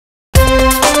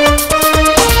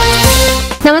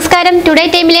നമസ്കാരം, ടുഡേ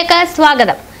ടൈമിലേക്ക്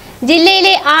സ്വാഗതം.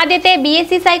 ജില്ലയിലെ ആദ്യത്തെ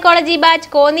BSc psychology batch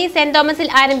Konni saint തോമസിൽ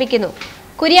ആരംഭിക്കുന്നു.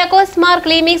 കുര്യാക്കോസ് മാർ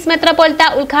ക്ലീമിക്സ് മെത്രോപൊളിത്ത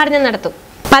ഉദ്ഘാടനം നടത്തും.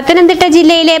 പത്തനംതിട്ട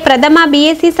ജില്ലയിലെ പ്രഥമ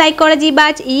BSc സൈക്കോളജി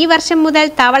ബാച്ച് ഈ വർഷം മുതൽ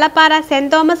തവളപ്പാറ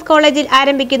സെന്റ് തോമസ് കോളേജിൽ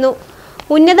ആരംഭിക്കുന്നു.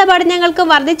 ഉന്നത പഠനങ്ങൾക്ക്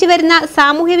വർദ്ധിച്ചു വരുന്ന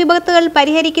സാമൂഹ്യ വിപത്തുകൾ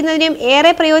പരിഹരിക്കുന്നതിനും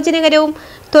ഏറെ പ്രയോജനകരവും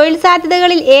തൊഴിൽ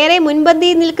സാധ്യതകളിൽ ഏറെ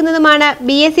മുൻപന്തിയിൽ നിൽക്കുന്നതുമാണ്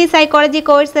BSc സൈക്കോളജി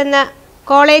കോഴ്സ് എന്ന്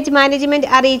കോളേജ് മാനേജ്മെന്റ്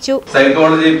അറിയിച്ചു.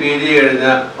 സൈക്കോളജി PG കഴിഞ്ഞ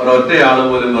ഒരൊറ്റയാൾ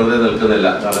പോലും വെറുതെ നിൽക്കുന്നില്ല.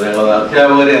 കാരണം ഞങ്ങൾ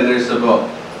അധ്യാപകരെ അന്വേഷിച്ചപ്പോൾ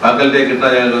ഫാക്കൽറ്റിയെ കിട്ടാൻ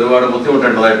ഞങ്ങൾക്ക് ഒരുപാട്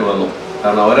ബുദ്ധിമുട്ടേണ്ടതായിട്ട് വന്നു.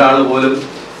 കാരണം ഒരാൾ പോലും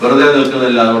വെറുതെ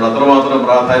നിൽക്കുന്നില്ല. അതുകൊണ്ട് അത്രമാത്രം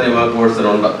പ്രാധാന്യം ആ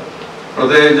കോഴ്സിനുണ്ട്.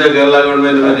 പ്രത്യേകിച്ച് കേരള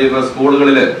ഗവൺമെന്റ് ഇപ്പോൾ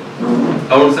സ്കൂളുകളിൽ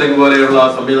കൗൺസിലിംഗ് പോലെയുള്ള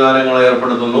സംവിധാനങ്ങൾ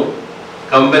ഏർപ്പെടുത്തുന്നു.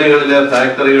 കമ്പനികളിൽ,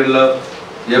 ഫാക്ടറികളിൽ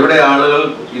എവിടെ ആളുകൾ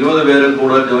 20 പേരിൽ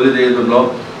കൂടുതൽ ജോലി ചെയ്യുന്നുണ്ടോ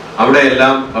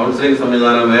അവിടെയെല്ലാം കൗൺസിലിംഗ്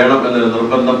സംവിധാനം വേണം എന്നൊരു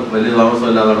നിർബന്ധം വലിയ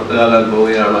താമസമില്ല നടപ്പിലാക്കാൻ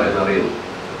പോവുകയാണ് എന്നറിയുന്നു.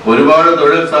 ഒരുപാട്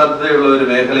തൊഴിൽ സാധ്യതയുള്ള ഒരു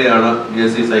മേഖലയാണ്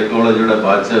BSc സൈക്കോളജിയുടെ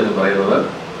ബാച്ച് എന്ന് പറയുന്നത്.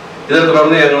 ഇതേ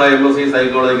തുടർന്ന് ഞങ്ങൾ MSc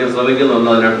സൈക്കോളജിക്ക് ശ്രമിക്കുന്നുണ്ട്.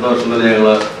 അതിനടുത്ത വർഷം തന്നെ ഞങ്ങൾ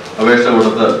അപേക്ഷ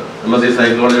കൊടുത്ത് MSc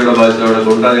സൈക്കോളജിയുടെ ബാച്ച് അവിടെ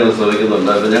കൊണ്ടുവരാൻ ഞങ്ങൾ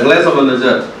ശ്രമിക്കുന്നുണ്ട്. അപ്പം ഞങ്ങളെ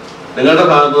സംബന്ധിച്ച് നിങ്ങളുടെ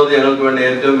ഭാഗത്തുനിന്ന് ഞങ്ങൾക്ക് വേണ്ടി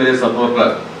ഏറ്റവും വലിയ സപ്പോർട്ട്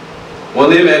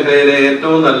കോന്നി മേഖലയിലെ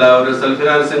ഏറ്റവും നല്ല ഒരു സെൽഫ്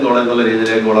ഫിനാൻസിങ് കോളേജ് എന്നുള്ള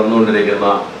രീതിയിലേക്ക് വളർന്നുകൊണ്ടിരിക്കുന്ന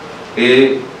ഈ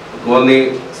കോന്നി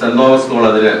സെന്റ് തോമസ്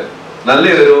കോളേജിന്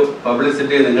നല്ലൊരു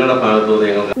പബ്ലിസിറ്റി നിങ്ങളുടെ ഭാഗത്തുനിന്ന്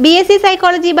ഞങ്ങൾക്ക്. BSc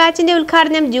സൈക്കോളജി ബാച്ചിന്റെ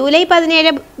ഉദ്ഘാടനം ജൂലൈ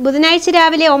 17 ബുധനാഴ്ച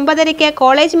രാവിലെ 9:30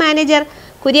 കോളേജ് മാനേജർ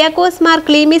കുര്യാക്കോസ് മാർ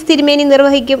ക്ലീമിക്സ് തിരുമേനി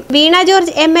നിർവഹിക്കും. വീണ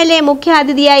ജോർജ് MLA മുഖ്യ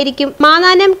അതിഥിയായിരിക്കും.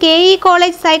 മാനാനം KE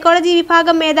കോളേജ് സൈക്കോളജി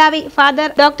വിഭാഗം മേധാവി ഫാദർ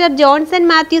ഡോക്ടർ ജോൺസൺ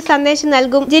മാത്യു സന്ദേശം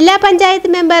നൽകും. ജില്ലാ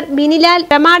പഞ്ചായത്ത് മെമ്പർ ബിനിലാൽ,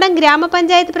 പ്രമാടം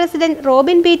ഗ്രാമപഞ്ചായത്ത് പ്രസിഡന്റ്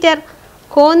റോബിൻ പീറ്റർ,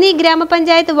 കോന്നി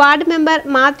ഗ്രാമപഞ്ചായത്ത് വാർഡ് മെമ്പർ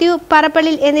മാത്യു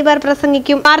പറപ്പള്ളിൽ എന്നിവർ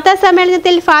പ്രസംഗിക്കും. വാർത്താ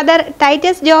സമ്മേളനത്തിൽ father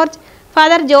Titus George,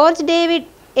 father George David,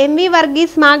 MV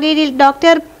Varghese മാഗേരിൽ,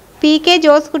 doctor PK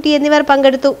Joskutty എന്നിവർ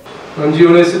പങ്കെടുത്തു.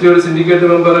 യൂണിവേഴ്സിറ്റിയുടെ സിൻഡിക്കേറ്റ്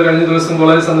മെമ്പർ കഴിഞ്ഞ ദിവസം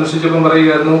കോളേജ് സന്ദർശിച്ചപ്പോൾ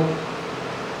പറയുകയായിരുന്നു,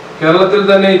 കേരളത്തിൽ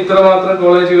തന്നെ ഇത്രമാത്രം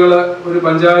കോളേജുകൾ ഒരു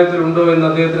പഞ്ചായത്തിലുണ്ടോ എന്ന്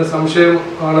അദ്ദേഹത്തിന് സംശയം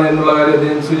ആണ് എന്നുള്ള കാര്യം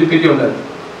അദ്ദേഹം സൂചിപ്പിക്കുകയുണ്ടായിരുന്നു.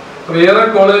 അപ്പോൾ ഏറെ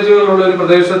കോളേജുകളുള്ള ഒരു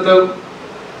പ്രദേശത്ത്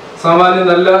സാമാന്യം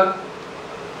നല്ല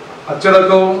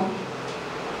അച്ചടക്കവും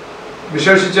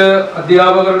വിശേഷിച്ച്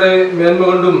അധ്യാപകരുടെ മേന്മ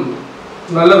കൊണ്ടും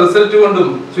നല്ല റിസൾട്ട് കൊണ്ടും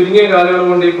ചുരുങ്ങിയ കാലയളവ്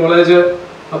കൊണ്ട് ഈ കോളേജ്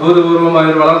അഭൂതപൂർവമായ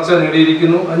വളർച്ച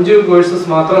നേടിയിരിക്കുന്നു. 5 കോഴ്സസ്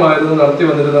മാത്രമായിരുന്നു നടത്തി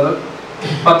വന്നിരുന്നത്.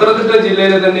 പത്തനംതിട്ട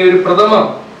ജില്ലയിലെ തന്നെ ഒരു പ്രഥമ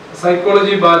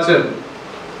സൈക്കോളജി ബാച്ച്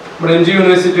നമ്മുടെ MG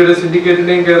യൂണിവേഴ്സിറ്റിയുടെ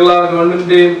സിൻഡിക്കേറ്റിന്റെയും കേരള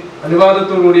ഗവൺമെന്റിന്റെയും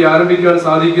അനുവാദത്തോടുകൂടി ആരംഭിക്കുവാൻ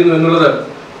സാധിക്കുന്നു എന്നുള്ളത്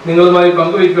നിങ്ങളുമായി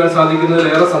പങ്കുവയ്ക്കുവാൻ സാധിക്കുന്നതിൽ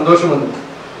ഏറെ സന്തോഷമുണ്ട്.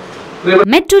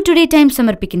 മെട്രോ ടുഡേ ടൈം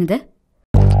സമർപ്പിക്കുന്നത്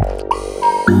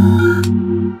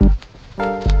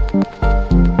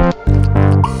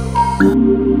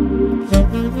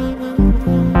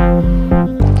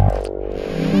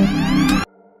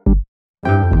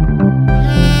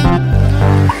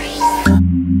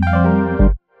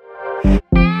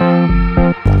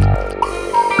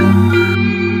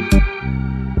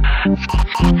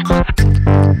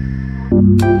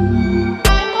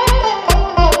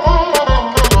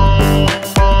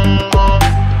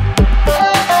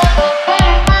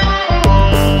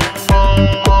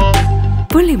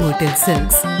Fully Motive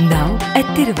Silks, now at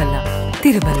Tiruvalla.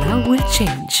 Tiruvalla will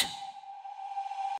change.